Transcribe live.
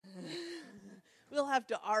We'll have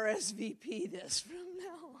to RSVP this from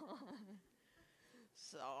now on.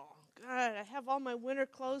 So, good. I have all my winter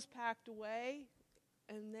clothes packed away.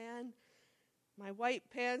 And then my white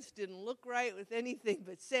pants didn't look right with anything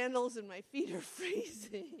but sandals, and my feet are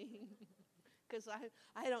freezing. Because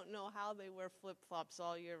I don't know how they wear flip-flops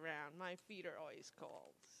all year round. My feet are always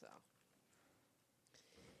cold. So,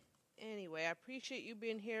 anyway, I appreciate you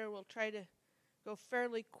being here. We'll try to go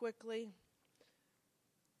fairly quickly.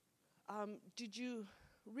 Did you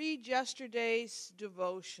read yesterday's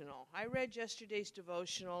devotional? I read yesterday's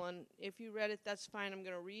devotional, and if you read it, that's fine. I'm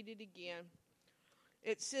going to read it again.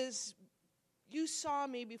 It says, "You saw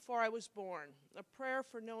me before I was born," a prayer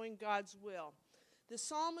for knowing God's will. The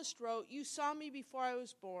psalmist wrote, "You saw me before I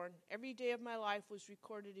was born. Every day of my life was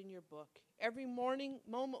recorded in your book. Every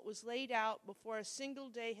moment was laid out before a single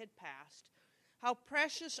day had passed. How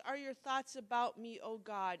precious are your thoughts about me, O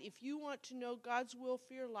God. If you want to know God's will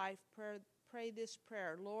for your life, pray this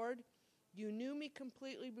prayer. Lord, you knew me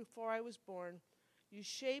completely before I was born. You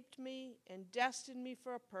shaped me and destined me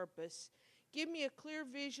for a purpose. Give me a clear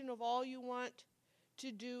vision of all you want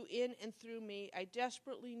to do in and through me. I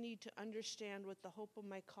desperately need to understand what the hope of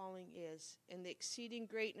my calling is and the exceeding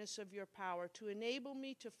greatness of your power to enable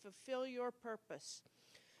me to fulfill your purpose.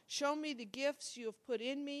 Show me the gifts you have put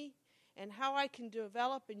in me and how I can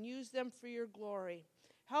develop and use them for your glory.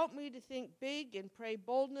 Help me to think big and pray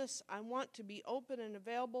boldness. I want to be open and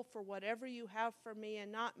available for whatever you have for me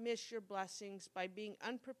and not miss your blessings by being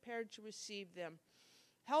unprepared to receive them.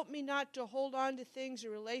 Help me not to hold on to things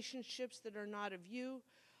or relationships that are not of you.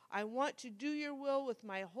 I want to do your will with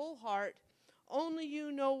my whole heart. Only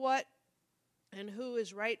you know what and who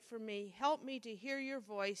is right for me. Help me to hear your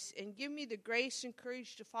voice and give me the grace and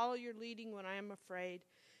courage to follow your leading when I am afraid.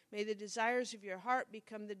 May the desires of your heart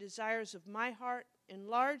become the desires of my heart.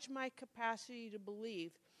 Enlarge my capacity to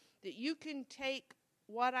believe that you can take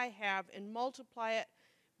what I have and multiply it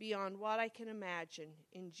beyond what I can imagine.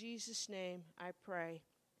 In Jesus' name I pray.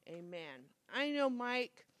 Amen. I know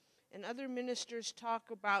Mike and other ministers talk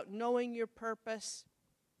about knowing your purpose,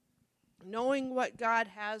 knowing what God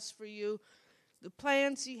has for you, the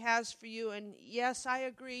plans he has for you. And yes, I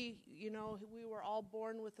agree, we were all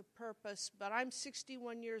born with a purpose, but I'm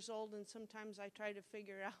 61 years old, and sometimes I try to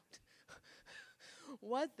figure out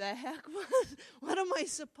what the heck what am I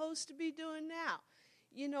supposed to be doing now?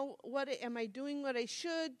 What am I doing what I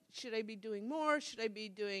should? Should I be doing more? Should I be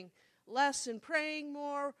doing less and praying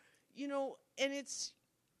more? And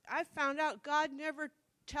I found out God never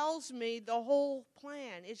tells me the whole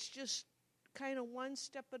plan. It's just kind of one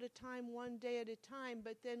step at a time, one day at a time.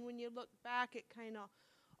 But then when you look back, it kind of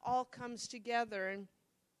all comes together.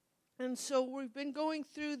 And so we've been going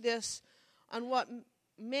through this on what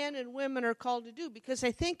men and women are called to do, because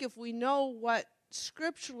I think if we know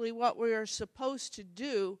scripturally what we are supposed to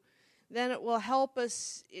do, then it will help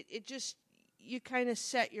us. You kind of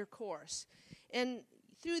set your course. And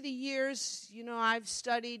through the years, I've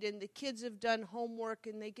studied, and the kids have done homework,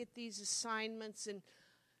 and they get these assignments, and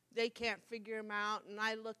they can't figure them out, and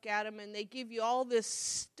I look at them, and they give you all this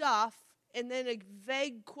stuff, and then a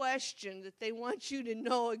vague question that they want you to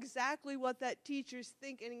know exactly what that teacher's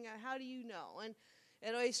thinking, and how do you know? And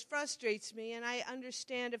it always frustrates me, and I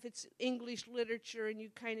understand if it's English literature and you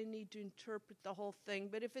kind of need to interpret the whole thing.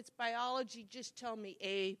 But if it's biology, just tell me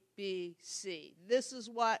A, B, C. This is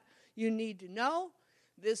what you need to know.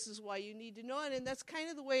 This is why you need to know it. And that's kind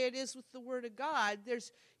of the way it is with the Word of God.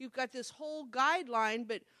 You've got this whole guideline,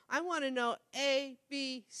 but I want to know A,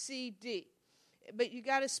 B, C, D. But you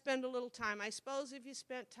got to spend a little time. I suppose if you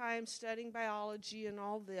spent time studying biology and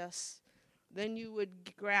all this, then you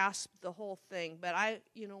would grasp the whole thing. But I,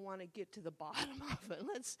 want to get to the bottom of it.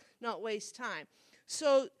 Let's not waste time.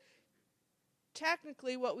 So,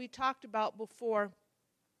 technically, what we talked about before,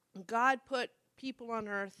 God put people on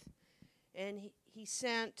earth, and he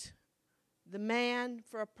sent the man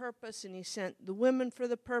for a purpose, and he sent the women for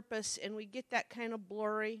the purpose, and we get that kind of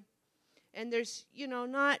blurry. And there's,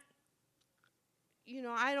 I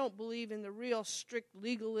don't believe in the real strict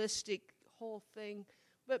legalistic whole thing.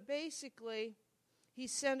 But basically, he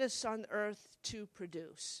sent us on earth to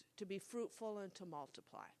produce, to be fruitful and to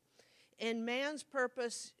multiply. And man's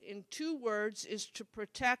purpose, in 2 words, is to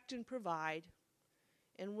protect and provide,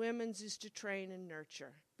 and women's is to train and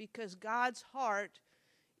nurture. Because God's heart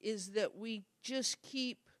is that we just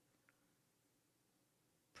keep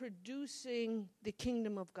producing the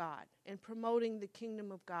kingdom of God and promoting the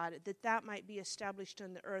kingdom of God, that might be established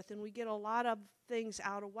on the earth. And we get a lot of things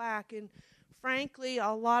out of whack. And frankly, a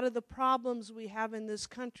lot of the problems we have in this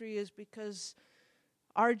country is because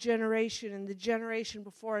our generation and the generation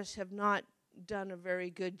before us have not done a very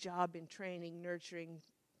good job in training, nurturing,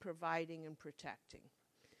 providing, and protecting.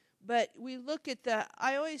 But we look at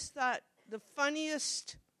I always thought the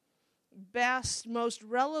funniest, best, most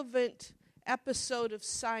relevant episode of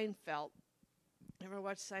Seinfeld, ever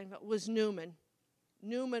watched Seinfeld, was Newman.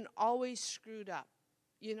 Newman always screwed up.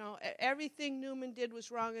 You know, everything Newman did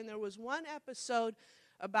was wrong, and there was one episode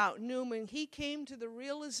about Newman. He came to the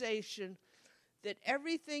realization that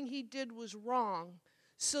everything he did was wrong,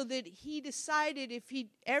 so that he decided if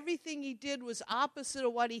everything he did was opposite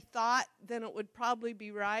of what he thought, then it would probably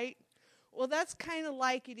be right. Well, that's kind of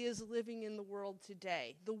like it is living in the world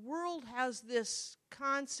today. The world has this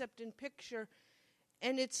concept and picture,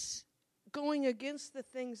 and it's going against the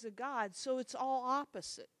things of God, so it's all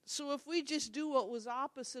opposite. So if we just do what was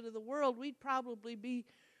opposite of the world, we'd probably be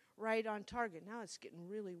right on target. Now it's getting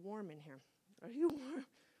really warm in here. Are you warm?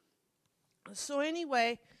 So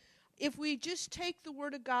anyway, if we just take the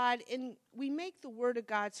Word of God, and we make the Word of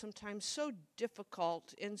God sometimes so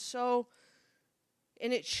difficult, and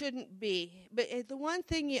it shouldn't be. But the one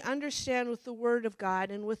thing you understand with the Word of God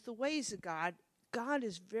and with the ways of God, God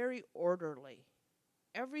is very orderly.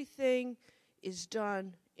 Everything is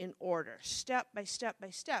done in order, step by step by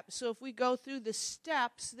step. So if we go through the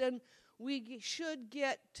steps, then we should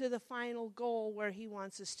get to the final goal where He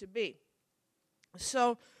wants us to be.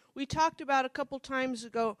 So we talked about a couple times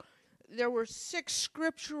ago, there were 6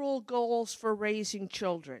 scriptural goals for raising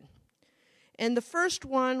children. And the first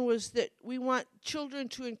one was that we want children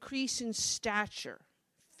to increase in stature.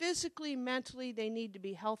 Physically, mentally, they need to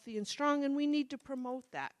be healthy and strong, and we need to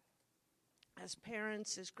promote that as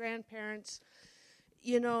parents, as grandparents,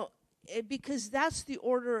 you know, because that's the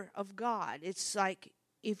order of God. It's like,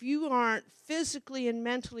 if you aren't physically and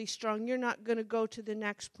mentally strong, you're not going to go to the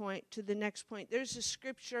next point, to the next point. There's a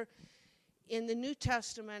scripture in the New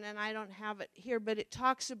Testament, and I don't have it here, but it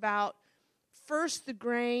talks about first the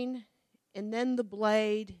grain, and then the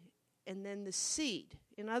blade, and then the seed.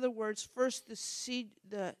 In other words, first the seed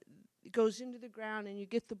it goes into the ground, and you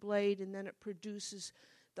get the blade, and then it produces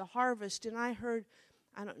the harvest. And I heard,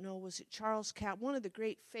 I don't know, was it Charles Capp, one of the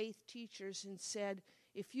great faith teachers, and said,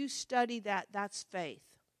 if you study that, that's faith.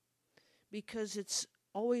 Because it's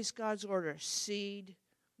always God's order, seed,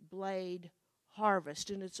 blade, harvest,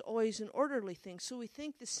 and it's always an orderly thing. So we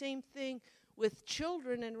think the same thing with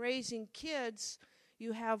children and raising kids.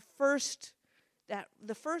 You have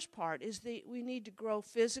the first part is we need to grow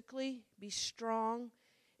physically, be strong,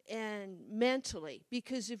 and mentally.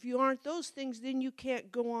 Because if you aren't those things, then you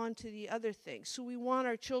can't go on to the other things. So we want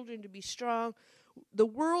our children to be strong. The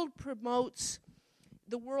world promotes,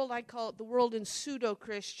 I call it the world in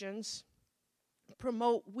pseudo-Christians,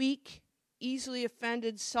 promote weak, easily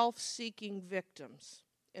offended, self-seeking victims.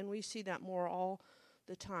 And we see that more all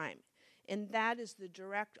the time. And that is the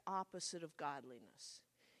direct opposite of godliness.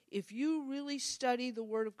 If you really study the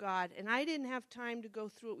Word of God, and I didn't have time to go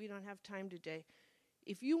through it, we don't have time today.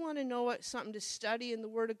 If you want to know something to study in the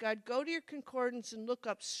Word of God, go to your concordance and look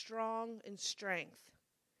up strong and strength.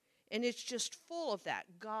 And it's just full of that.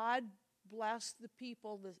 God blessed the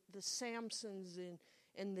people, the Samsons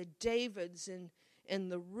and the Davids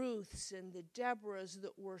and the Ruths and the Deborahs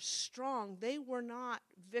that were strong. They were not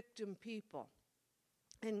victim people.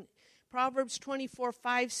 And Proverbs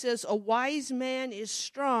 24:5 says, a wise man is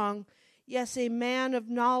strong, yes, a man of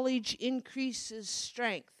knowledge increases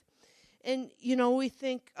strength. And, you know, we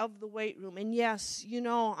think of the weight room. And yes, you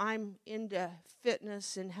know, I'm into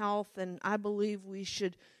fitness and health, and I believe we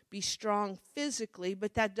should be strong physically,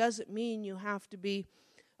 but that doesn't mean you have to be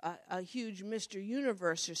a huge Mr.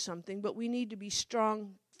 Universe or something. But we need to be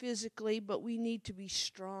strong physically, but we need to be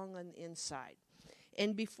strong on the inside.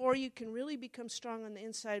 And before you can really become strong on the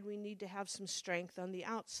inside, we need to have some strength on the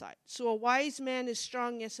outside. So a wise man is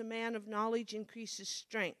strong, yes, a man of knowledge increases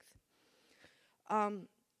strength.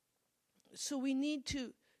 So we need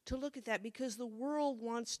to look at that, because the world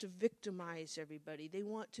wants to victimize everybody. They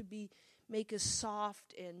want to make us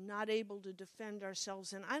soft and not able to defend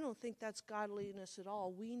ourselves. And I don't think that's godliness at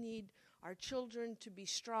all. We need our children to be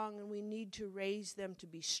strong, and we need to raise them to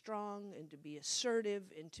be strong and to be assertive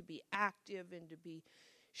and to be active and to be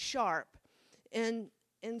sharp. And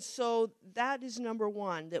so that is number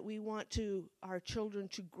one, that we want our children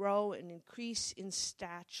to grow and increase in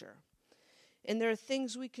stature. And there are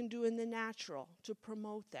things we can do in the natural to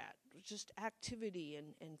promote that, just activity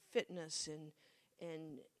and fitness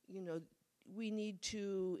and you know, we need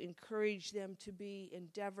to encourage them to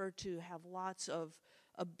endeavor to have lots of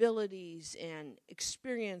abilities and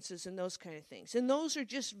experiences and those kind of things. And those are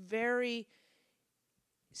just very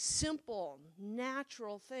simple,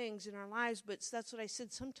 natural things in our lives, but that's what I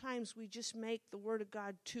said. Sometimes we just make the Word of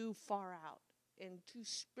God too far out and too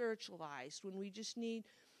spiritualized when we just need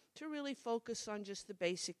to really focus on just the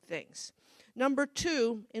basic things. Number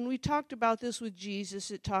 2, and we talked about this with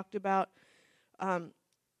Jesus, it talked about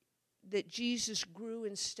that Jesus grew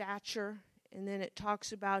in stature, and then it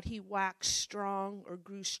talks about he waxed strong or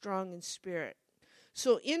grew strong in spirit.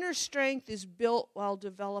 So inner strength is built while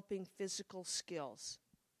developing physical skills.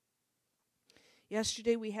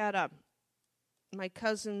 Yesterday we had my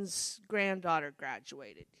cousin's granddaughter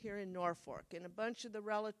graduated here in Norfolk, and a bunch of the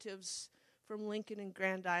relatives from Lincoln and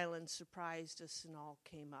Grand Island surprised us and all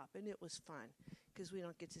came up, and it was fun because we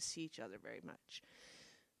don't get to see each other very much.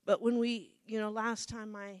 But when last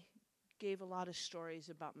time I gave a lot of stories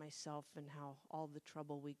about myself and how all the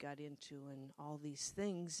trouble we got into and all these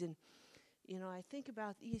things, and I think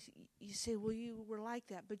about you say, well, you were like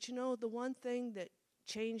that, but the one thing that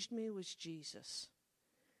changed me was Jesus.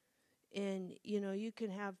 And you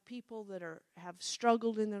can have people that have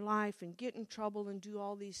struggled in their life and get in trouble and do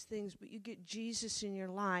all these things, but you get Jesus in your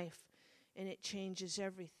life and it changes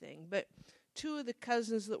everything. But 2 of the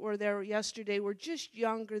cousins that were there yesterday were just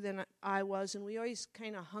younger than I was, and we always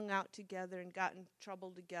kind of hung out together and got in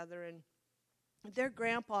trouble together. And their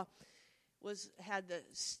grandpa had the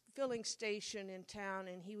filling station in town,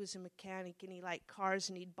 and he was a mechanic, and he liked cars,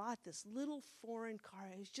 and he'd bought this little foreign car.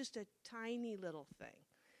 It was just a tiny little thing,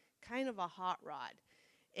 kind of a hot rod,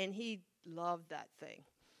 and he loved that thing.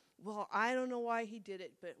 Well, I don't know why he did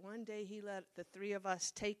it, but one day he let the 3 of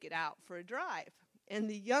us take it out for a drive. And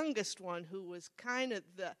the youngest one, who was kind of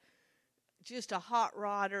just a hot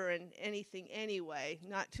rodder and anything anyway,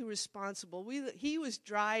 not too responsible, he was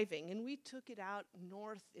driving, and we took it out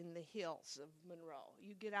north in the hills of Monroe.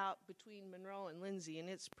 You get out between Monroe and Lindsay, and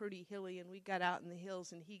it's pretty hilly, and we got out in the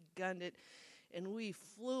hills, and he gunned it, and we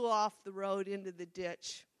flew off the road into the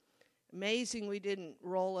ditch. Amazing we didn't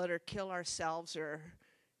roll it or kill ourselves or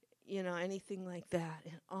anything like that.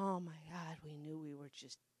 And oh my God, we knew we were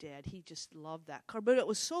just dead. He just loved that car. But it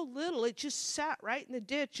was so little, it just sat right in the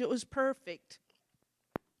ditch. It was perfect.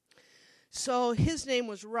 So his name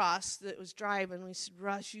was Russ that was driving. We said,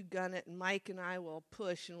 Russ, you gun it, and Mike and I will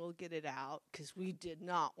push and we'll get it out, because we did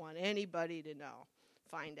not want anybody to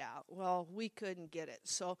find out. Well, we couldn't get it.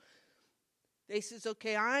 So they says,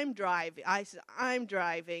 okay, I'm driving. I said, I'm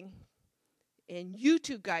driving, and you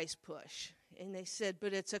 2 guys push. And they said,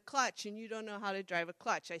 but it's a clutch, and you don't know how to drive a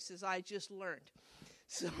clutch. I says, I just learned.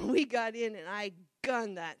 So we got in, and I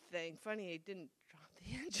gunned that thing. Funny, I didn't drop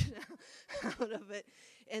the engine out of it.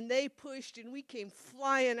 And they pushed, and we came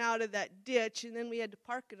flying out of that ditch, and then we had to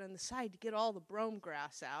park it on the side to get all the brome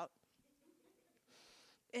grass out.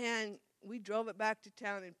 And we drove it back to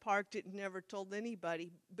town and parked it and never told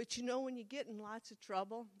anybody. But when you get in lots of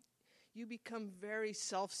trouble, you become very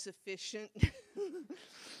self-sufficient.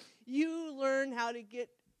 You learn how to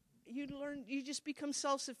you just become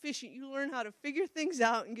self-sufficient. You learn how to figure things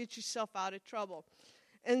out and get yourself out of trouble.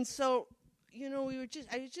 And so,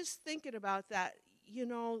 I was just thinking about that.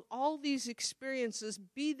 All these experiences,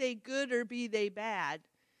 be they good or be they bad,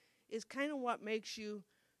 is kind of what makes you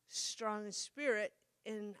strong in spirit.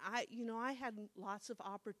 And I had lots of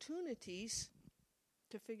opportunities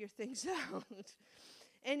to figure things out.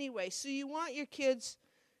 Anyway, so you want your kids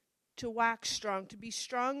to wax strong, to be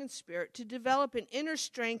strong in spirit, to develop an inner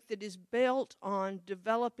strength that is built on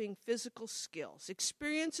developing physical skills.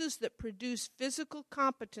 Experiences that produce physical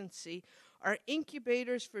competency are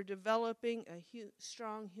incubators for developing a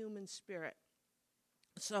strong human spirit.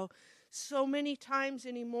 So many times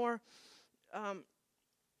anymore,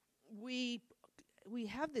 we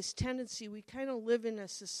have this tendency, we kind of live in a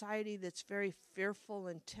society that's very fearful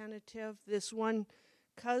and tentative. This one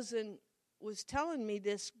cousin was telling me,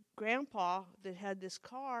 this grandpa that had this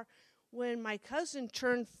car, when my cousin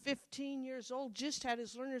turned 15 years old, just had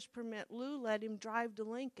his learner's permit, Lou let him drive to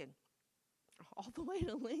Lincoln, all the way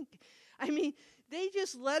to Lincoln. I mean, they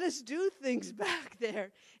just let us do things back there,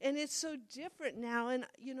 and it's so different now. And,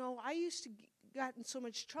 I used to got in so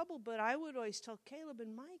much trouble, but I would always tell Caleb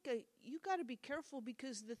and Micah, you got to be careful,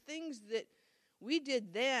 because the things that we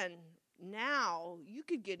did then, now you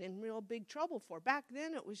could get in real big trouble for. Back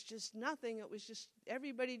then it was just nothing. It was just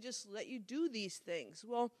everybody just let you do these things.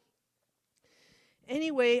 Well,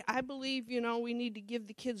 anyway, I believe, we need to give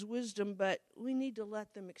the kids wisdom, but we need to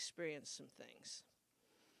let them experience some things.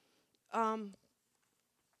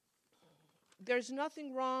 There's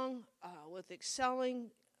nothing wrong with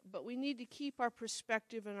excelling, but we need to keep our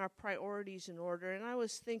perspective and our priorities in order. And I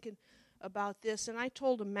was thinking about this, and I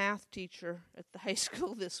told a math teacher at the high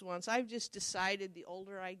school this once. I've just decided the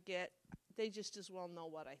older I get, they just as well know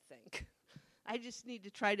what I think. I just need to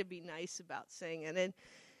try to be nice about saying it. And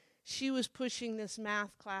she was pushing this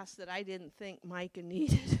math class that I didn't think Micah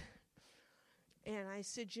needed. And I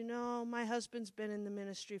said, you know, my husband's been in the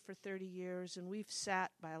ministry for 30 years, and we've sat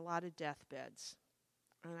by a lot of deathbeds.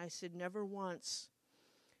 And I said, never once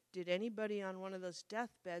did anybody on one of those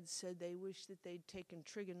deathbeds said they wish that they'd taken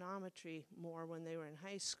trigonometry more when they were in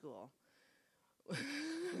high school.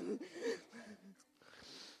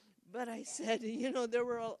 But I said, you know,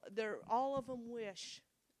 all of them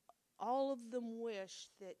wish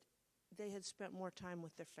that they had spent more time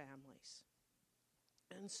with their families.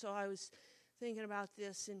 And so I was thinking about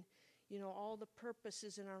this, and, you know, all the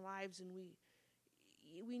purposes in our lives, and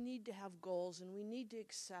we need to have goals, and we need to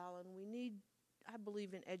excel, and we need, I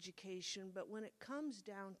believe in education, but when it comes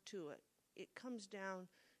down to it, it comes down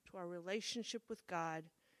to our relationship with God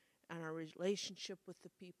and our relationship with the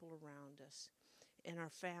people around us and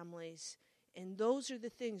our families. And those are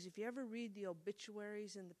the things, if you ever read the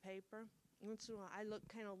obituaries in the paper, once in a while I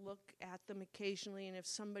look at them occasionally, and if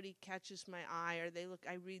somebody catches my eye or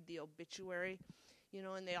I read the obituary, you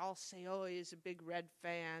know, and they all say, oh, he's a big Red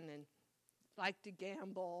fan and liked to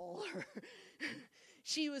gamble, or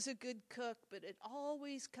she was a good cook, but it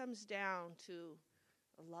always comes down to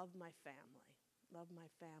love my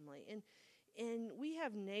family. And we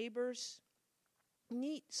have neighbors,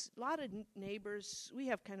 a lot of neighbors. We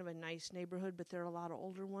have kind of a nice neighborhood, but there are a lot of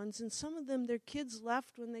older ones, and some of them, their kids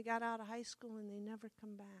left when they got out of high school and they never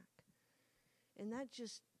come back. And that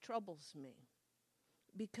just troubles me,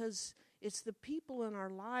 because it's the people in our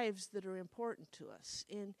lives that are important to us.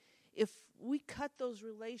 And if we cut those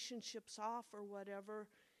relationships off or whatever,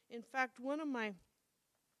 in fact, one of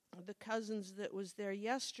the cousins that was there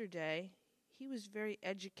yesterday, he was very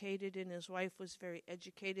educated and his wife was very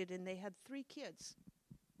educated, and they had 3 kids.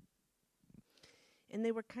 And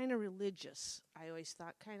they were kind of religious. I always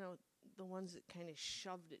thought kind of the ones that kind of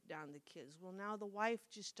shoved it down the kids. Well, now the wife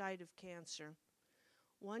just died of cancer.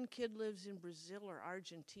 One kid lives in Brazil or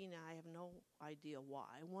Argentina. I have no idea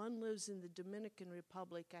why. One lives in the Dominican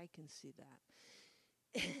Republic. I can see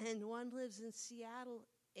that. And one lives in Seattle.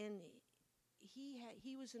 And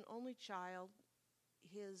he was an only child.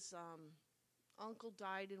 His uncle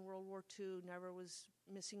died in World War II, never was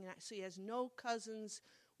missing. So he has no cousins.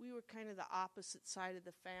 We were kind of the opposite side of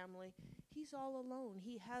the family. He's all alone.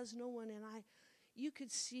 He has no one. And you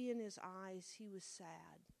could see in his eyes he was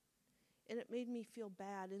sad. And it made me feel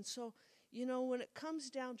bad. And so, you know, when it comes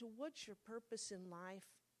down to what's your purpose in life,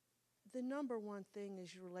 the number one thing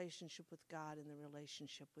is your relationship with God and the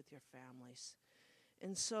relationship with your families.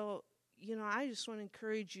 And so, you know, I just want to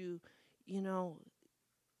encourage you, you know,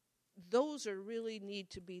 those really need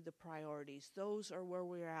to be the priorities. Those are where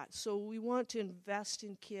we're at. So we want to invest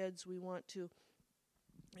in kids. We want to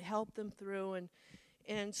help them through.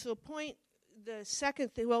 And so the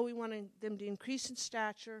second thing, we want them to increase in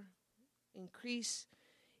stature, increase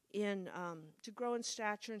in, to grow in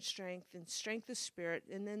stature and strength of spirit.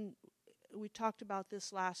 And then we talked about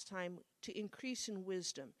this last time, to increase in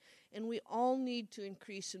wisdom. And we all need to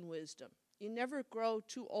increase in wisdom. You never grow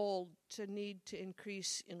too old to need to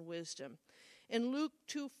increase in wisdom. In Luke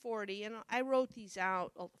 2:40, and I wrote these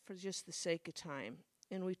out for just the sake of time,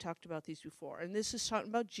 and we talked about these before. And this is talking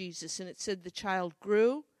about Jesus, and it said, the child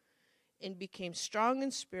grew and became strong in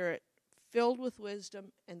spirit, filled with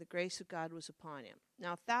wisdom, and the grace of God was upon him.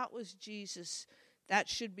 Now, if that was Jesus, that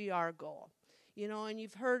should be our goal. You know, and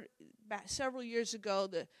you've heard back several years ago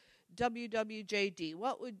the WWJD,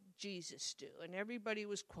 what would Jesus do? And everybody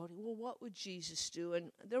was quoting, well, what would Jesus do?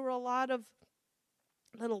 And there were a lot of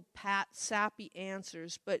little sappy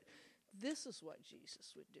answers, but this is what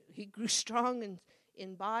Jesus would do. He grew strong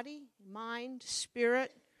in body, mind,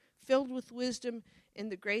 spirit, filled with wisdom, and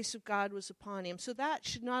the grace of God was upon him. So that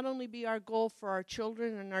should not only be our goal for our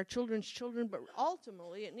children and our children's children, but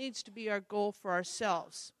ultimately it needs to be our goal for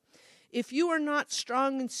ourselves. If you are not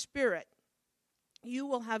strong in spirit, you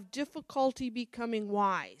will have difficulty becoming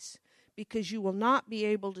wise, because you will not be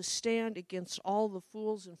able to stand against all the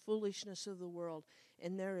fools and foolishness of the world.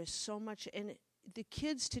 And there is so much, and the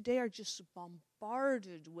kids today are just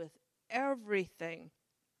bombarded with everything.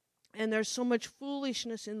 And there's so much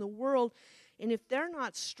foolishness in the world. And if they're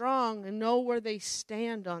not strong and know where they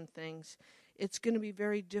stand on things, it's going to be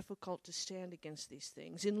very difficult to stand against these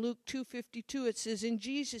things. In Luke 2:52, it says, and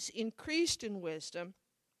Jesus increased in wisdom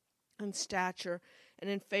and stature and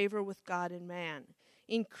in favor with God and man.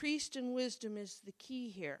 Increased in wisdom is the key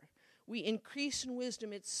here. We increase in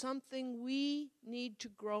wisdom. It's something we need to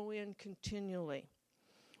grow in continually.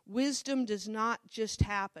 Wisdom does not just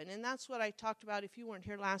happen. And that's what I talked about if you weren't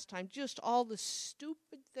here last time. Just all the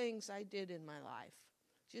stupid things I did in my life.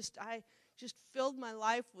 I just filled my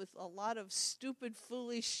life with a lot of stupid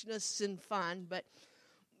foolishness and fun. But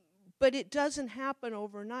it doesn't happen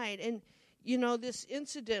overnight. And, this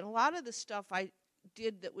incident, a lot of the stuff I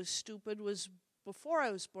did that was stupid was before I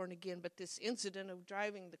was born again. But this incident of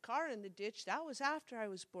driving the car in the ditch, that was after I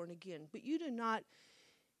was born again. But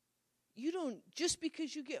just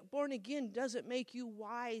because you get born again doesn't make you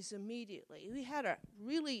wise immediately. We had a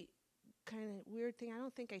really kind of weird thing. I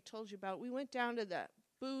don't think I told you about it. We went down to the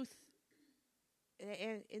booth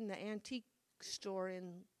in the antique store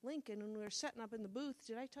in Lincoln, and we were setting up in the booth.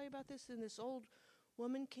 Did I tell you about this? And this old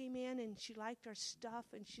woman came in, and she liked our stuff,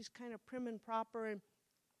 and she's kind of prim and proper, and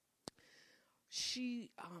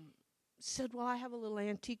she said, well, I have a little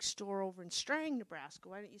antique store over in Strang, Nebraska.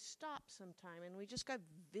 Why don't you stop sometime? And we just got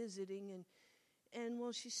visiting, and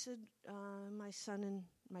well, she said, my son and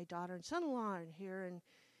my daughter and son-in-law are here,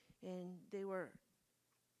 and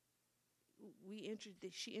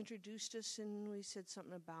she introduced us, and we said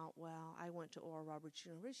something about, well, I went to Oral Roberts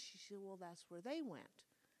University. She said, well, that's where they went.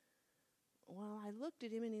 Well, I looked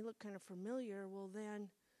at him, and he looked kind of familiar. Well, then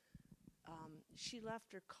she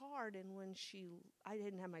left her card, and I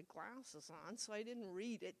didn't have my glasses on, so I didn't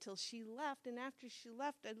read it till she left. And after she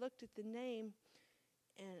left, I looked at the name,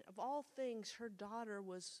 and of all things, her daughter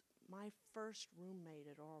was my first roommate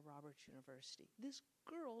at Oral Roberts University. This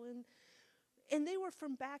girl, and they were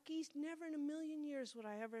from back east. Never in a million years would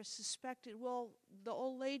I ever suspected. Well, the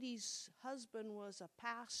old lady's husband was a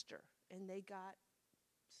pastor, and they got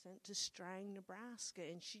sent to Strang, Nebraska,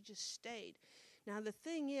 and she just stayed. Now, the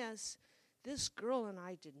thing is, this girl and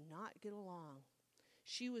I did not get along.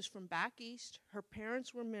 She was from back east. Her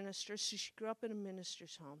parents were ministers, so she grew up in a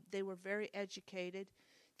minister's home. They were very educated.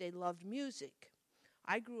 They loved music.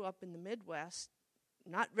 I grew up in the Midwest,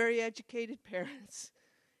 not very educated parents,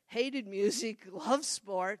 hated music, loved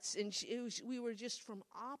sports, and we were just from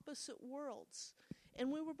opposite worlds.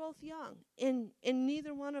 And we were both young, and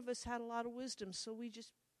neither one of us had a lot of wisdom, so we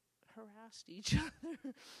just harassed each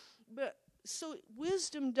other. So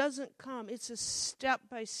wisdom doesn't come. It's a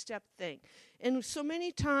step-by-step thing. And so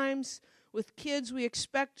many times with kids, we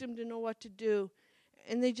expect them to know what to do,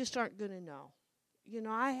 and they just aren't going to know.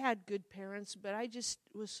 I had good parents, but I just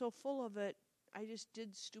was so full of it, I just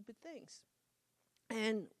did stupid things.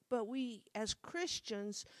 But we, as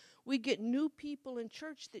Christians, we get new people in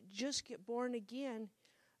church that just get born again,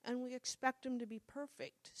 and we expect them to be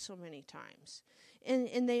perfect so many times.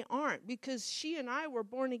 And they aren't, because she and I were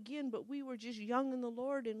born again, but we were just young in the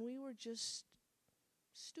Lord, and we were just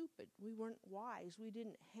stupid. We weren't wise. We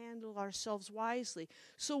didn't handle ourselves wisely.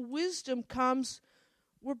 So wisdom comes.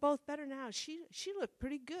 We're both better now. She looked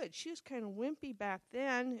pretty good. She was kind of wimpy back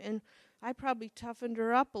then, and I probably toughened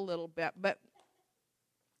her up a little bit. But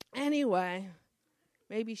anyway,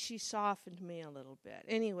 maybe she softened me a little bit.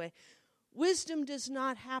 Anyway, wisdom does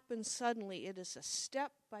not happen suddenly. It is a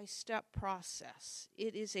step-by-step process.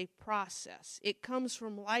 It is a process. It comes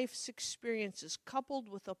from life's experiences coupled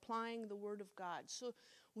with applying the Word of God. So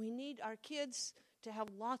we need our kids to have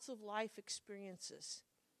lots of life experiences.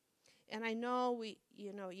 And I know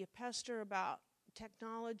you pester about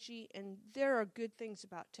technology, and there are good things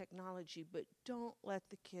about technology, but don't let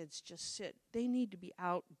the kids just sit. They need to be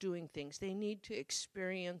out doing things. They need to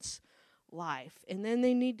experience life. And then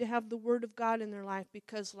they need to have the Word of God in their life,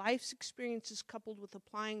 because life's experiences coupled with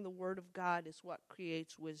applying the Word of God is what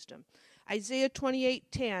creates wisdom. Isaiah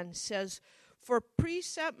 28:10 says, for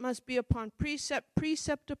precept must be upon precept,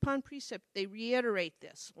 precept upon precept. They reiterate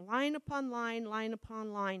this, line upon line, line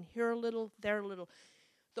upon line, here a little, there a little.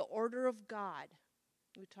 The order of God,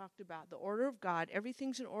 we talked about the order of God.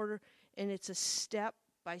 Everything's in order, and it's a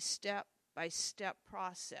step-by-step-by-step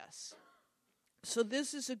process. So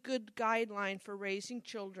this is a good guideline for raising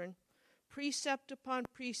children, precept upon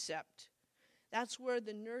precept. That's where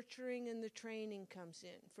the nurturing and the training comes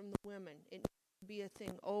in from the women. It needs to be a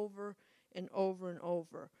thing over and over and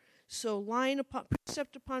over. So line upon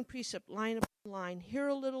precept upon precept, line upon line, here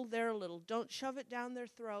a little, there a little. Don't shove it down their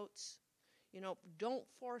throats. Don't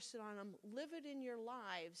force it on them. Live it in your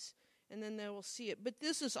lives, and then they will see it. But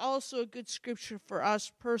this is also a good scripture for us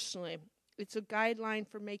personally. It's a guideline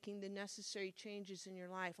for making the necessary changes in your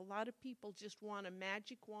life. A lot of people just want a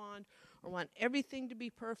magic wand or want everything to be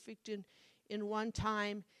perfect in one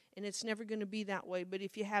time, and it's never going to be that way. But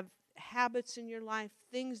if you have habits in your life,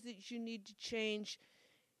 things that you need to change,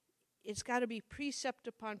 it's got to be precept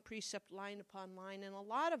upon precept, line upon line. And a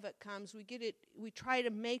lot of it comes, we try to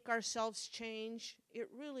make ourselves change. It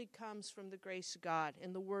really comes from the grace of God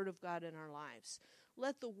and the Word of God in our lives.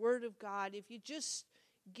 let the Word of God, if you just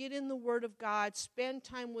get in the Word of God, spend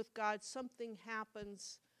time with God, something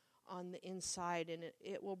happens on the inside, and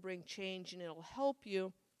it will bring change, and it'll help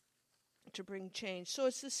you to bring change. So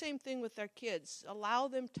it's the same thing with our kids. Allow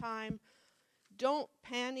them time. Don't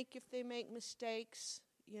panic if they make mistakes.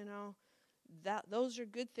 Those are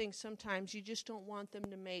good things sometimes. You just don't want them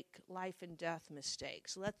to make life and death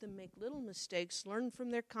mistakes. Let them make little mistakes. Learn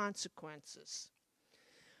from their consequences.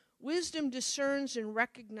 Wisdom discerns and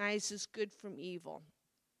recognizes good from evil.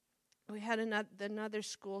 We had another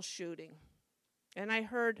school shooting. And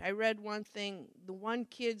I read one thing. The one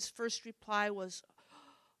kid's first reply was,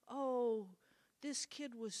 "Oh, this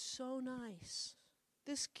kid was so nice.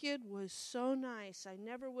 This kid was so nice. I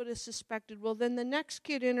never would have suspected." Well, then the next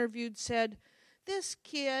kid interviewed said, "This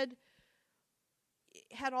kid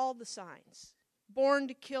had all the signs. Born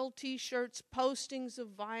to kill t-shirts, postings of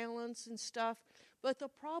violence and stuff. But the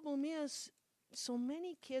problem is, so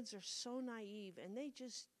many kids are so naive, and they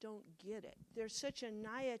just don't get it. There's such a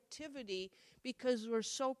naivety because we're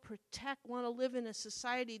so want to live in a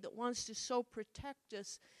society that wants to so protect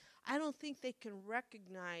us. I don't think they can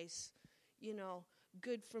recognize,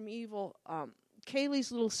 good from evil."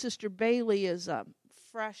 Kaylee's little sister Bailey is a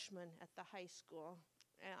freshman at the high school,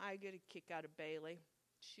 and I get a kick out of Bailey.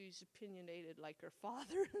 She's opinionated like her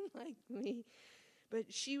father and like me.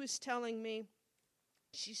 But she was telling me,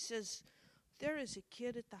 she says, "There is a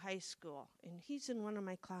kid at the high school, and he's in one of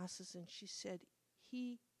my classes," and she said,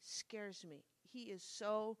 "He scares me. He is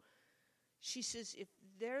so," she says, "if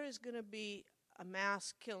there is going to be a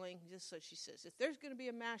mass killing," just so she says, "if there's going to be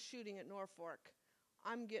a mass shooting at Norfolk,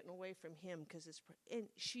 I'm getting away from him because it's," and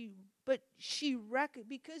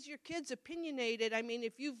because your kid's opinionated. I mean,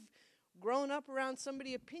 if you've grown up around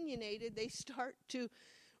somebody opinionated, they start to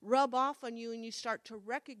rub off on you, and you start to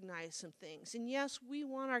recognize some things. And yes, we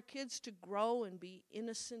want our kids to grow and be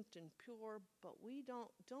innocent and pure, but we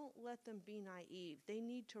don't let them be naive. They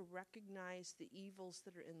need to recognize the evils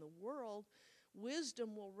that are in the world.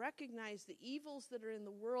 Wisdom will recognize the evils that are in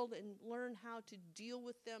the world and learn how to deal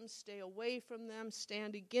with them, stay away from them,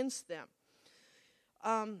 stand against them.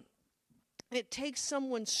 It takes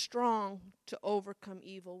someone strong to overcome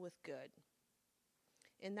evil with good.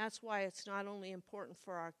 And that's why it's not only important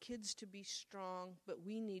for our kids to be strong, but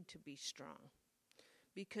we need to be strong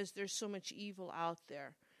because there's so much evil out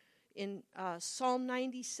there. In Psalm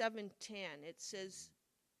 97:10, it says,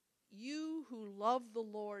 "You who love the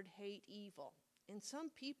Lord hate evil." And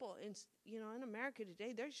some people, in America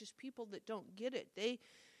today, there's just people that don't get it.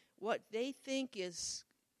 What they think is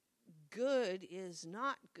good is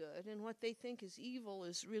not good, and what they think is evil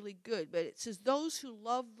is really good. But it says, "Those who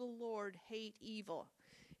love the Lord hate evil."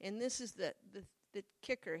 And this is the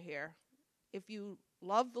kicker here. If you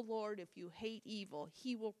love the Lord, if you hate evil,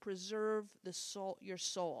 He will preserve your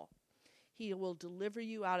soul. He will deliver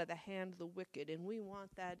you out of the hand of the wicked, and we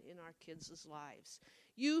want that in our kids' lives.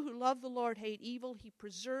 "You who love the Lord hate evil. He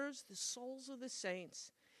preserves the souls of the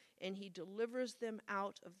saints, and He delivers them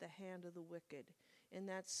out of the hand of the wicked." And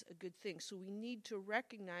that's a good thing. So we need to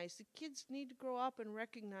recognize, the kids need to grow up and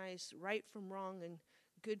recognize right from wrong and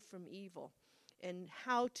good from evil, and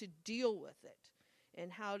how to deal with it,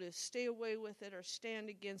 and how to stay away with it or stand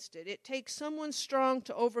against it. It takes someone strong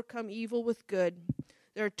to overcome evil with good.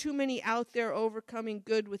 There are too many out there overcoming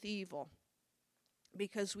good with evil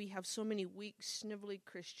because we have so many weak, snivelly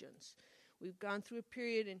Christians. We've gone through a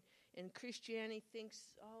period, and Christianity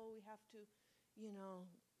thinks, we have to,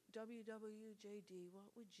 WWJD,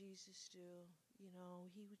 what would Jesus do?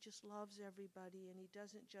 He just loves everybody, and He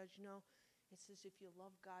doesn't judge. No. It says if you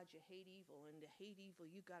love God, you hate evil. And to hate evil,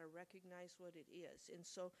 you got to recognize what it is. And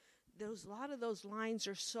so a lot of those lines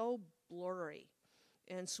are so blurry.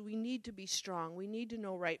 And so we need to be strong. We need to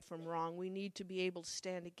know right from wrong. We need to be able to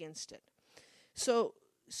stand against it. So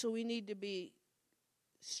we need to be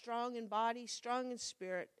strong in body, strong in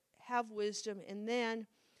spirit, have wisdom. And then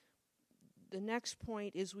the next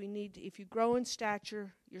point is if you grow in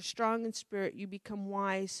stature, you're strong in spirit, you become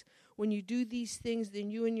wise. When you do these things, then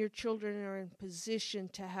you and your children are in position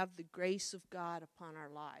to have the grace of God upon our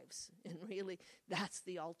lives. And really, that's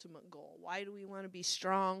the ultimate goal. Why do we want to be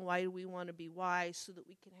strong? Why do we want to be wise? So that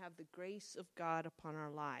we can have the grace of God upon our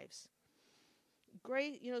lives.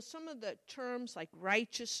 Grace, some of the terms like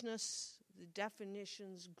righteousness, the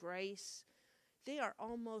definitions, grace, they are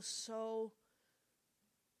almost so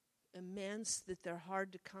immense that they're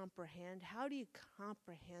hard to comprehend. How do you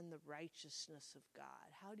comprehend the righteousness of God?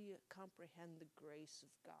 How do you comprehend the grace of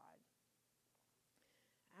God?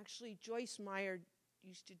 Actually, Joyce Meyer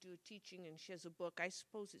used to do a teaching, and she has a book, I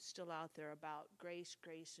suppose it's still out there, about grace,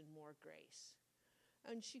 and more grace.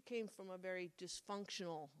 And she came from a very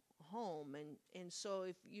dysfunctional home. And so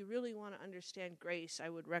if you really want to understand grace, I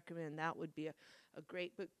would recommend that would be a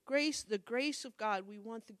great. But grace, the grace of God, we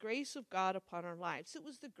want the grace of God upon our lives. It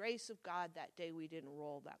was the grace of God that day we didn't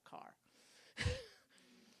roll that car.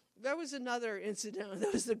 There was another incident.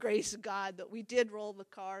 There was the grace of God that we did roll the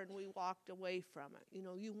car and we walked away from it. You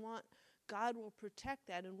know, you want, God will protect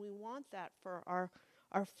that, and we want that for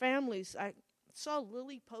our families. I saw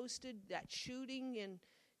Lily posted that shooting in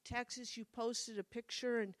Texas. You posted a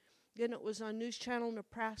picture, and then it was on News Channel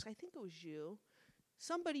Nebraska. I think it was you.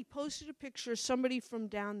 Somebody posted a picture of somebody from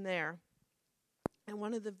down there and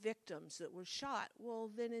one of the victims that were shot.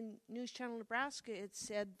 Well, then in News Channel Nebraska, it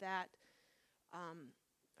said that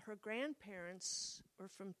her grandparents were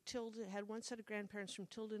from Tilden, had one set of grandparents from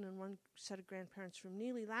Tilden and one set of grandparents from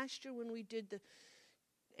Neely. Last year when we did the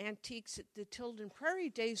antiques at the Tilden Prairie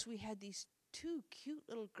Days, we had these two cute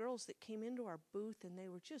little girls that came into our booth, and they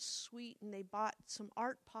were just sweet, and they bought some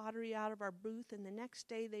art pottery out of our booth, and the next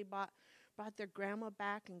day they brought their grandma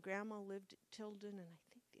back, and grandma lived at Tilden, and I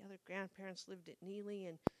think the other grandparents lived at Neely,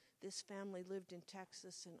 and this family lived in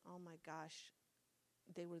Texas, and oh my gosh,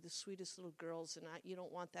 they were the sweetest little girls, and you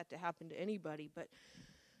don't want that to happen to anybody, but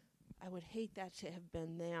I would hate that to have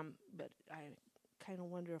been them, but I kind of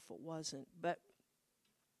wonder if it wasn't. But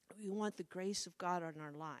we want the grace of God on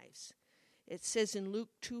our lives. It says in Luke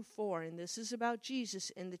 2:4, and this is about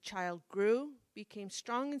Jesus, and the child grew, became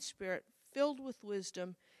strong in spirit, filled with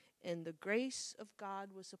wisdom, and the grace of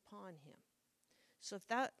God was upon him. So if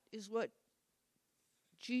that is what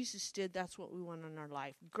Jesus did, that's what we want in our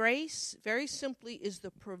life. Grace, very simply, is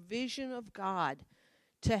the provision of God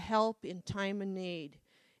to help in time of need.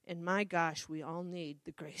 And my gosh, we all need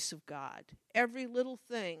the grace of God. Every little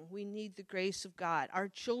thing, we need the grace of God. Our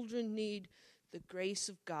children need the grace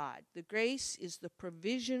of God. The grace is the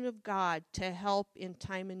provision of God to help in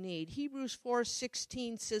time of need. Hebrews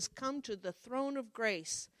 4:16 says, "Come to the throne of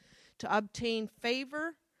grace to obtain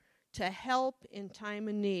favor, to help in time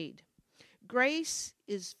of need." Grace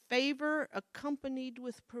is favor accompanied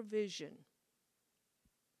with provision.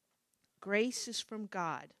 Grace is from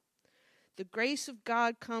God. The grace of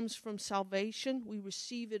God comes from salvation. We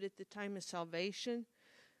receive it at the time of salvation.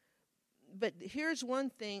 But here's one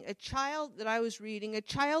thing. A child that I was reading, a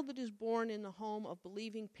child that is born in the home of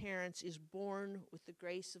believing parents is born with the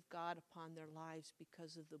grace of God upon their lives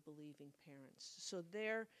because of the believing parents. So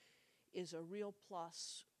there is a real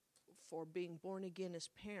plus for being born again as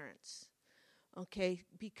parents. Okay,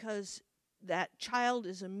 because that child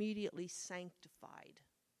is immediately sanctified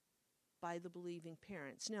by the believing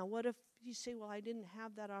parents. Now, what if you say, well, I didn't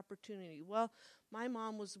have that opportunity? Well, my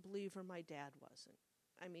mom was a believer, my dad wasn't.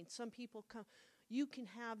 I mean, some people come, you can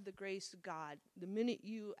have the grace of God the minute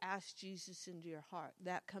you ask Jesus into your heart.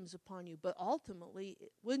 That comes upon you. But ultimately,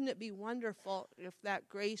 wouldn't it be wonderful if that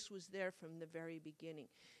grace was there from the very beginning?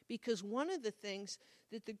 Because one of the things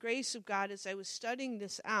that the grace of God, as I was studying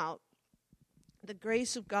this out, the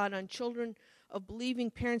grace of God on children of believing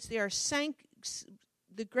parents,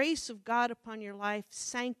 the grace of God upon your life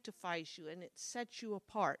sanctifies you, and it sets you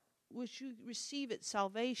apart, which you receive at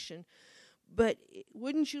salvation. But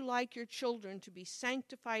wouldn't you like your children to be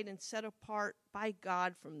sanctified and set apart by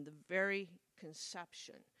God from the very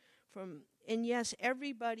conception? And yes,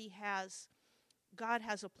 God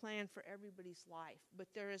has a plan for everybody's life, but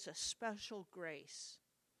there is a special grace.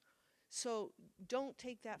 So don't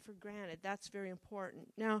take that for granted. That's very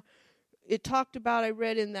important. Now, it talked about, I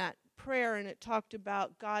read in that prayer, and it talked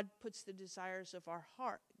about God puts the desires of our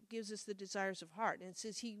heart, gives us the desires of heart. And it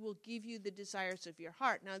says he will give you the desires of your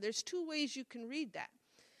heart. Now, there's two ways you can read that.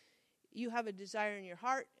 You have a desire in your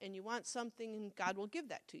heart, and you want something, and God will give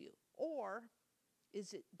that to you. Or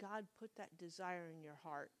is it God put that desire in your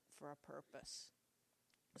heart for a purpose?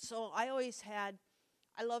 So I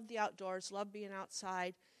love the outdoors, love being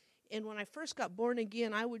outside. And when I first got born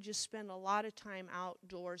again, I would just spend a lot of time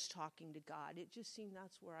outdoors talking to God. It just seemed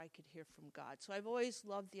that's where I could hear from God. So I've always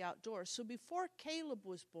loved the outdoors. So before Caleb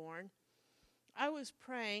was born, I was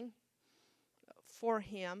praying for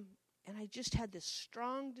him, and I just had this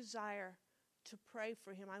strong desire to pray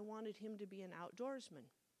for him. I wanted him to be an outdoorsman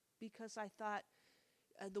because I thought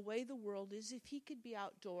the way the world is, if he could be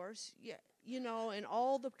outdoors, and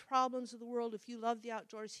all the problems of the world, if you love the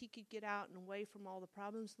outdoors, he could get out and away from all the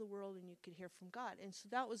problems of the world, and you could hear from God. And so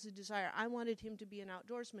that was the desire. I wanted him to be an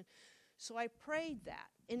outdoorsman. So I prayed that.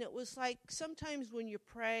 And it was like sometimes when you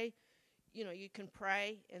pray, you can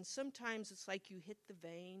pray, and sometimes it's like you hit the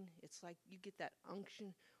vein. It's like you get that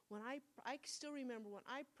unction. When I still remember when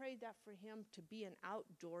I prayed that for him to be an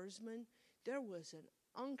outdoorsman, there was an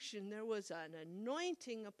unction, there was an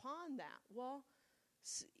anointing upon that. Well,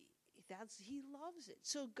 He loves it.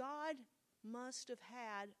 So God must have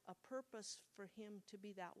had a purpose for him to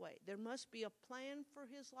be that way. There must be a plan for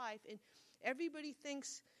his life. And everybody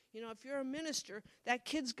thinks, if you're a minister, that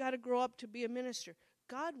kid's got to grow up to be a minister.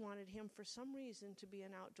 God wanted him for some reason to be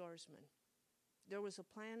an outdoorsman. There was a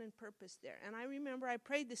plan and purpose there. And I remember I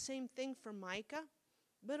prayed the same thing for Micah,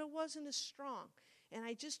 but it wasn't as strong. And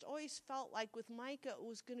I just always felt like with Micah, it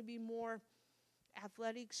was going to be more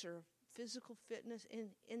athletics or physical fitness.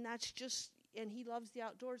 And that's just, and he loves the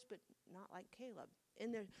outdoors, but not like Caleb.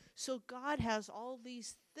 So God has all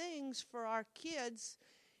these things for our kids.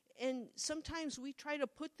 And sometimes we try to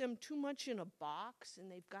put them too much in a box,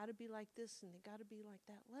 and they've got to be like this, and they've got to be like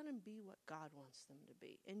that. Let them be what God wants them to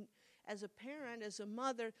be. And as a parent, as a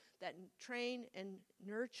mother, that train and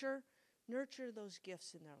nurture those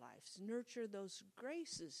gifts in their lives. Nurture those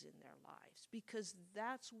graces in their lives, because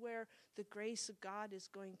that's where the grace of God is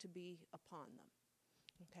going to be upon them.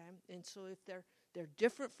 Okay? And so if they're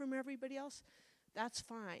different from everybody else, that's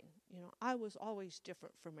fine. I was always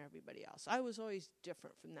different from everybody else. I was always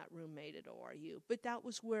different from that roommate at ORU. But that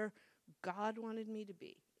was where God wanted me to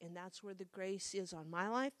be. And that's where the grace is on my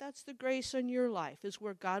life. That's the grace on your life, is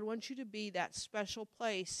where God wants you to be, that special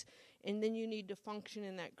place. And then you need to function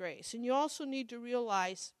in that grace. And you also need to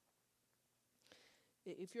realize,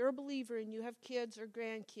 if you're a believer and you have kids or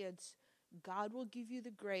grandkids, God will give you the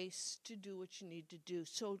grace to do what you need to do.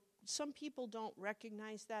 So some people don't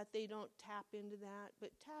recognize that. They don't tap into that.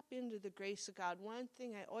 But tap into the grace of God. One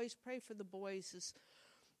thing I always pray for the boys is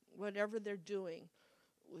whatever they're doing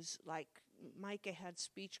was like Micah had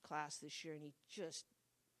speech class this year, and he just,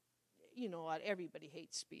 what, everybody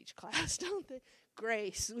hates speech class, don't they?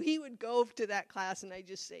 Grace. He would go to that class, and I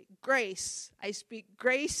just say, grace. I speak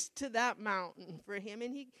grace to that mountain for him.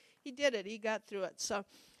 And he did it. He got through it. So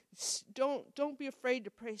don't be afraid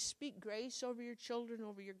to pray. Speak grace over your children,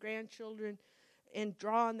 over your grandchildren, and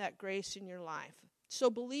draw on that grace in your life. So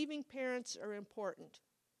believing parents are important.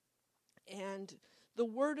 And the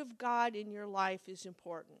Word of God in your life is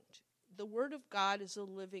important. The Word of God is a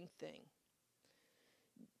living thing.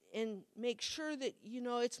 And make sure that,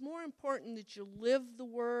 it's more important that you live the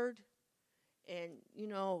Word. And,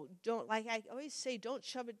 don't, like I always say, don't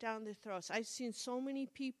shove it down their throats. I've seen so many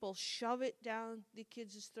people shove it down the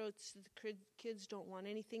kids' throats. The kids don't want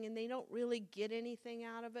anything, and they don't really get anything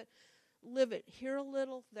out of it. Live it. Here a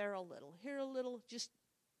little, there a little. Here a little, just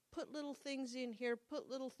put little things in here, put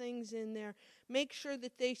little things in there. Make sure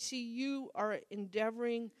that they see you are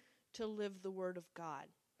endeavoring to live the Word of God.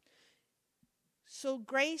 So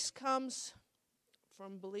grace comes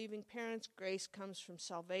from believing parents. Grace comes from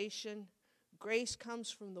salvation. Grace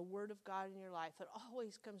comes from the Word of God in your life. It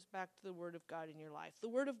always comes back to the Word of God in your life. The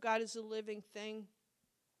Word of God is a living thing,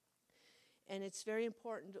 and it's very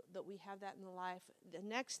important that we have that in the life. The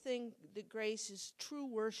next thing, the grace, is true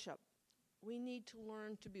worship. We need to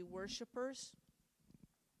learn to be worshipers.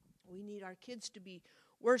 We need our kids to be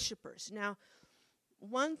worshipers. Now,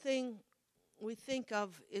 one thing we think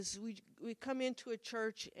of is we come into a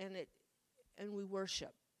church and we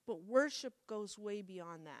worship. But worship goes way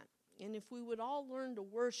beyond that. And if we would all learn to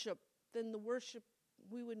worship, then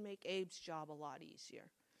we would make Abe's job a lot easier.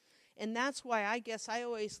 And that's why I guess I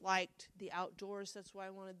always liked the outdoors. That's why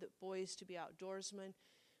I wanted the boys to be outdoorsmen.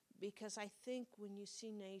 Because I think when you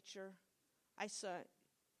see nature, I saw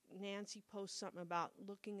Nancy post something about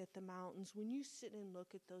looking at the mountains. When you sit and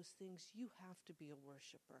look at those things, you have to be a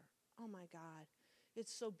worshiper. Oh my God,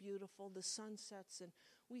 it's so beautiful. The sunsets, and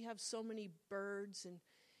we have so many birds, and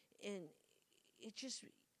it just,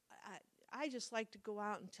 I just like to go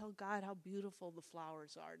out and tell God how beautiful the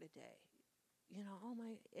flowers are today.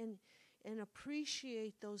 And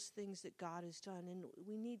appreciate those things that God has done. And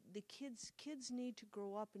we need, the kids need to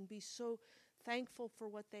grow up and be so thankful for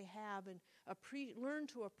what they have, and learn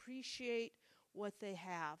to appreciate what they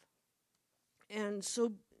have. And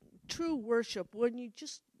so true worship, when you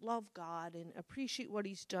just love God and appreciate what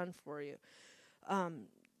He's done for you,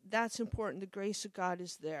 that's important. The grace of God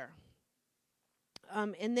is there.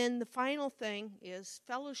 And then the final thing is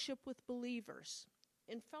fellowship with believers.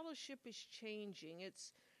 And fellowship is changing.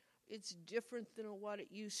 It's different than what it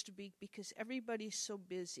used to be because everybody's so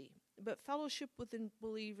busy. But fellowship with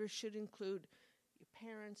believers should include your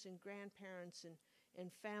parents and grandparents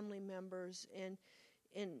and family members. And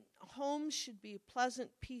homes should be pleasant,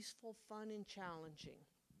 peaceful, fun, and challenging.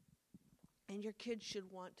 And your kids should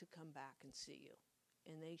want to come back and see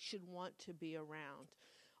you. And they should want to be around.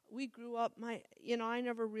 We grew up, I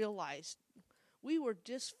never realized we were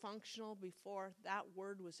dysfunctional before that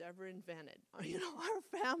word was ever invented.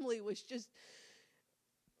 Our family was just,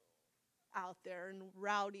 out there and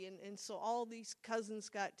rowdy, and so all these cousins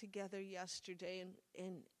got together yesterday,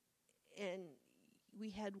 and we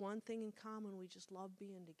had one thing in common: we just love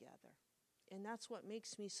being together. And that's what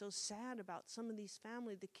makes me so sad about some of these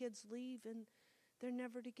families. The kids leave and they're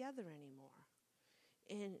never together anymore.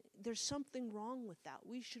 And there's something wrong with that.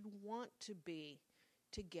 We should want to be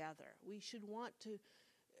together. We should want to.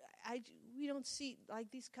 We don't see,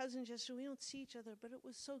 like these cousins yesterday, we don't see each other, but it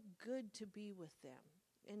was so good to be with them.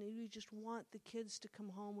 And we just want the kids to come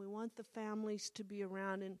home. We want the families to be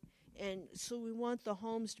around. And so we want the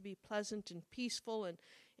homes to be pleasant and peaceful and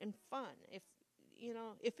fun.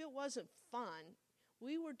 If it wasn't fun,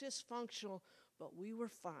 we were dysfunctional, but we were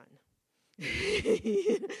fun.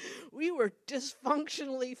 We were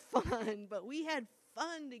dysfunctionally fun, but we had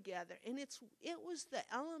fun together. And it was the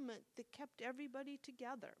element that kept everybody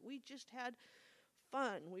together. We just had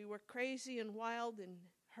fun. We were crazy and wild and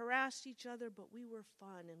harassed each other, but we were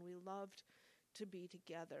fun and we loved to be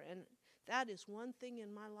together. And that is one thing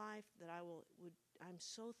in my life that I'm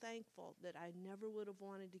so thankful that I never would have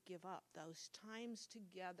wanted to give up. Those times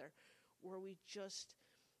together where we just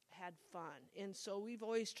had fun. And so we've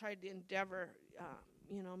always tried to endeavor,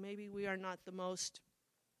 maybe we are not the most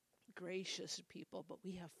gracious people, but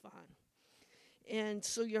we have fun. And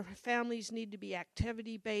so your families need to be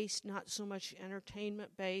activity-based, not so much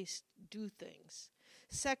entertainment-based. Do things.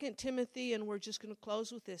 2 Timothy, and we're just going to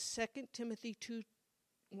close with this. 2 Timothy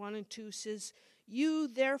 2:1-2 says, "You,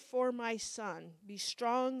 therefore, my son, be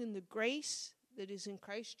strong in the grace that is in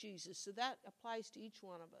Christ Jesus." So that applies to each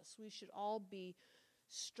one of us. We should all be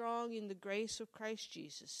strong in the grace of Christ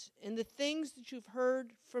Jesus. And the things that you've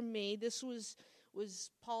heard from me, this was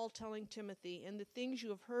Paul telling Timothy, and the things you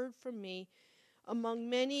have heard from me among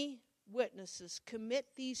many witnesses,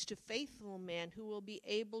 commit these to faithful men who will be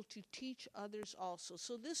able to teach others also.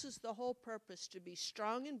 So this is the whole purpose: to be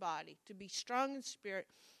strong in body, to be strong in spirit,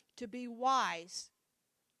 to be wise,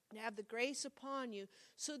 to have the grace upon you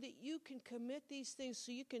so that you can commit these things,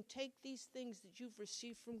 so you can take these things that you've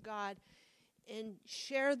received from God and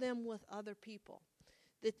share them with other people,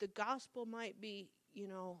 that the gospel might be,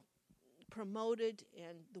 promoted,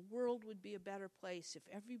 and the world would be a better place if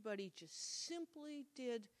everybody just simply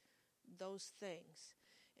did those things.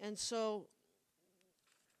 And so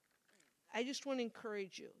I just want to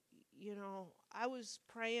encourage you. I was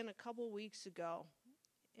praying a couple weeks ago,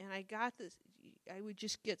 and I got this. I would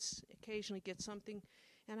just occasionally get something,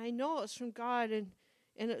 and I know it's from God, and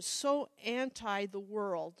it's so anti the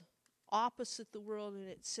world, opposite the world, and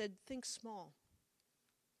it said, think small.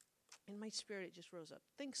 In my spirit, it just rose up.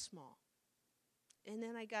 Think small. And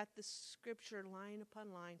then I got this scripture line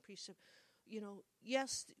upon line, precept.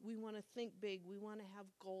 Yes, we want to think big. We want to have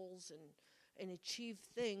goals and achieve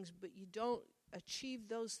things, but you don't achieve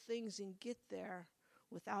those things and get there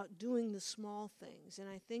without doing the small things. And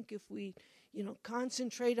I think if we,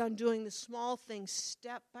 concentrate on doing the small things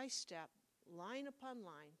step by step, line upon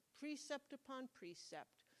line, precept upon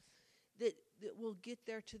precept, that we'll get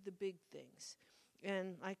there to the big things.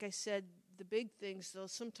 And like I said, the big things, though,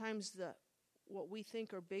 sometimes what we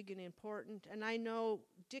think are big and important. And I know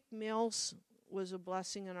Dick Mills was a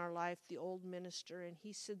blessing in our life, the old minister, and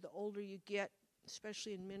he said the older you get,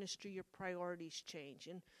 especially in ministry, your priorities change.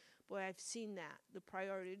 And boy, I've seen that. The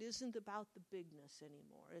priority, it isn't about the bigness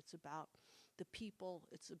anymore. It's about the people.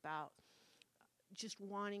 It's about just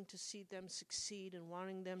wanting to see them succeed and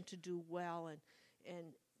wanting them to do well, and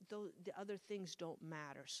the other things don't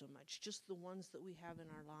matter so much, just the ones that we have in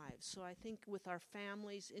our lives. So I think with our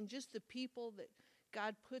families and just the people that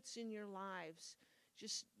God puts in your lives,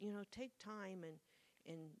 just, take time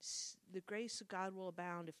and the grace of God will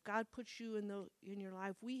abound. If God puts you in your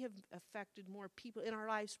life, we have affected more people in our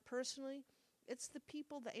lives personally. It's the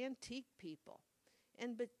people, the antique people.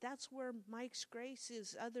 But that's where Mike's grace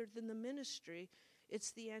is, other than the ministry.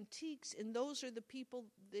 It's the antiques, and those are the people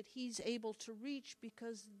that he's able to reach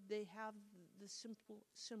because they have the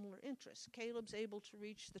similar interests. Caleb's able to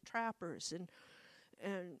reach the trappers, and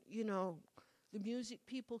the music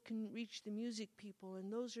people can reach the music people,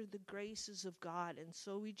 and those are the graces of God. And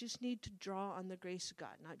so we just need to draw on the grace of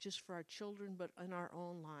God, not just for our children, but in our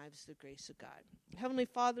own lives, the grace of God. Heavenly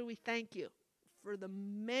Father, we thank you for the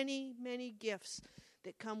many, many gifts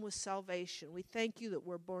that come with salvation. We thank you that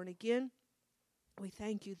we're born again. We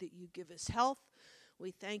thank you that you give us health.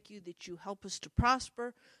 We thank you that you help us to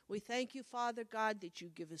prosper. We thank you, Father God, that you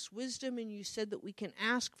give us wisdom, and you said that we can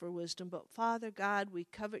ask for wisdom. But, Father God, we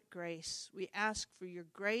covet grace. We ask for your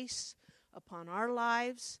grace upon our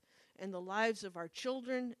lives and the lives of our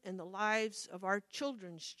children and the lives of our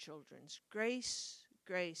children's children's. Grace,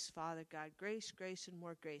 grace, Father God. Grace, grace, and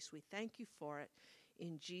more grace. We thank you for it.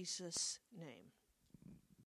 in Jesus' name.